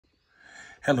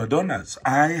Hello, donors.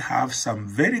 I have some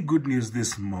very good news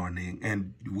this morning,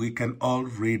 and we can all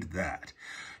read that.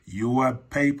 Your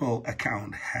PayPal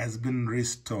account has been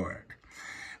restored.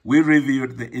 We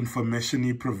reviewed the information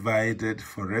you provided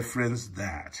for reference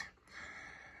that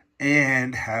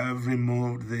and have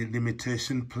removed the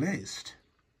limitation placed.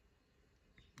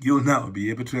 You'll now be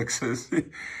able to access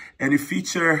any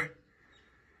feature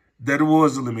that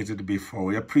was limited before.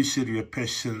 We appreciate your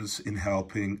patience in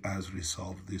helping us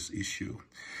resolve this issue.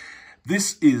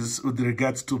 This is with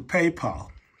regards to PayPal.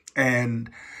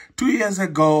 And 2 years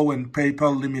ago, when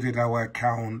PayPal limited our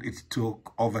account, it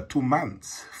took over 2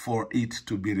 months for it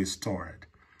to be restored.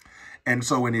 And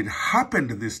so when it happened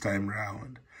this time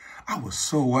round, I was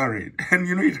so worried. And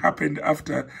it happened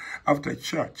after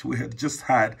church. We had just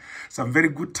had some very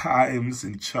good times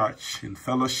in church, in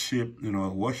fellowship,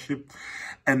 worship.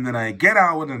 And then I get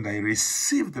out and I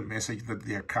receive the message that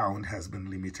the account has been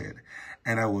limited.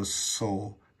 And I was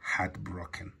so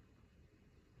heartbroken.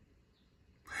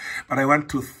 But I want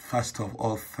to first of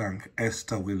all thank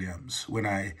Esther Williams. When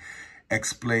I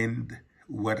explained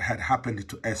what had happened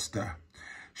to Esther,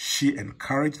 she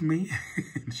encouraged me.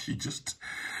 she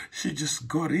just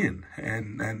got in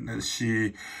and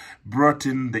she brought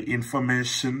in the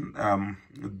information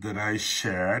that I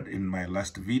shared in my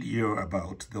last video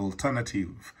about the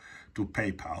alternative to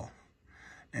PayPal.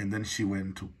 And then she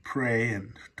went to pray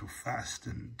and to fast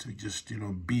and to just,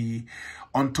 be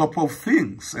on top of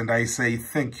things. And I say,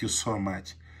 thank you so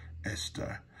much,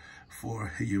 Esther,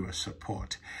 for your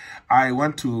support. I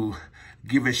want to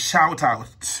give a shout out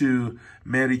to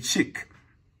Mary Chick.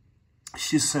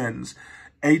 She sends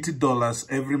 $80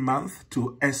 every month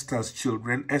to Esther's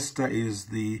children. Esther is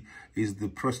the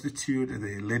prostitute,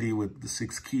 the lady with the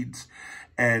 6 kids.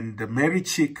 And Mary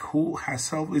Chick, who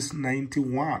herself is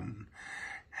 91,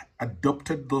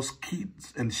 adopted those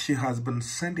kids, and she has been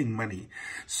sending money.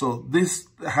 So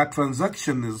her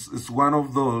transaction is one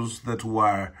of those that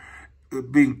were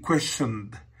being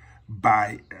questioned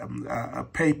by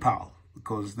PayPal,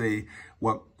 because they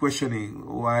were questioning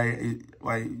why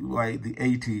the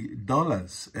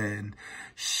 $80. And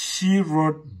she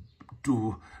wrote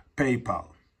to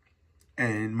PayPal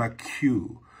and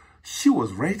McHugh. She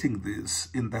was writing this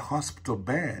in the hospital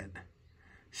bed.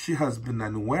 She has been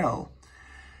unwell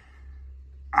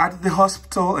at the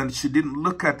hospital, and she didn't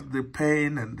look at the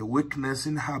pain and the weakness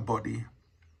in her body.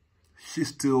 She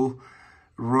still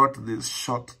wrote this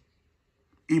short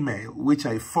email, which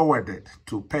I forwarded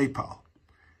to PayPal.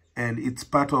 And it's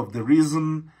part of the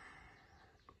reason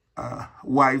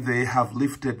why they have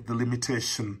lifted the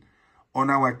limitation on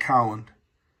our account.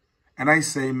 And I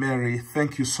say, Mary,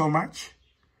 thank you so much.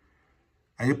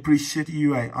 I appreciate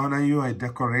you. I honor you. I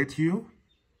decorate you.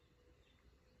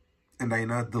 And I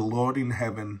know the Lord in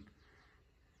heaven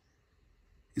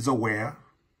is aware.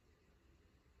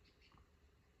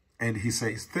 And he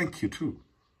says, thank you too.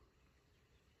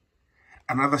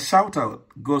 Another shout out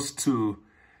goes to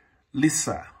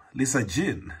Lisa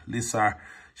Jean. Lisa,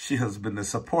 she has been a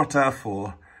supporter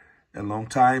for a long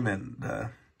time, and a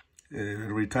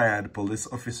retired police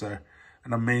officer,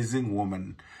 an amazing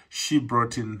woman. She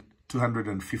brought in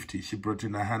 250. She brought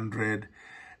in 100,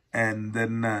 and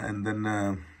then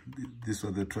these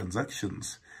were the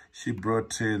transactions. She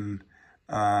brought in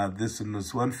this one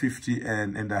was 150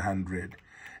 and 100,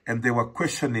 and they were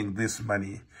questioning this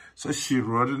money. So she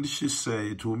wrote and she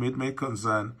said, "To whom it may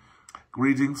concern,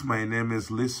 greetings, my name is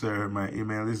Lisa. My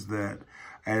email is that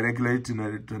I regularly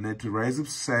donate to Rise of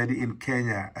Society in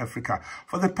Kenya, Africa,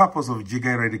 for the purpose of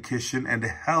Jiga eradication and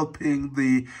helping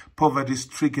the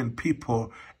poverty-stricken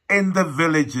people in the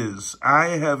villages.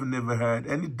 I have never heard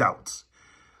any doubts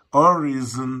or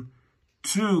reason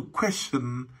to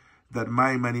question that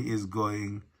my money is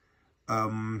going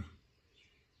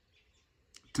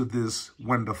to this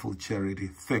wonderful charity.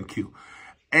 Thank you."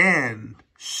 And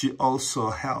she also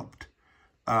helped,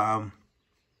 her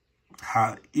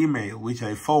email, which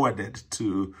I forwarded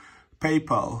to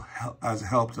PayPal, has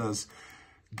helped us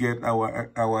get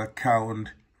our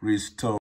account restored.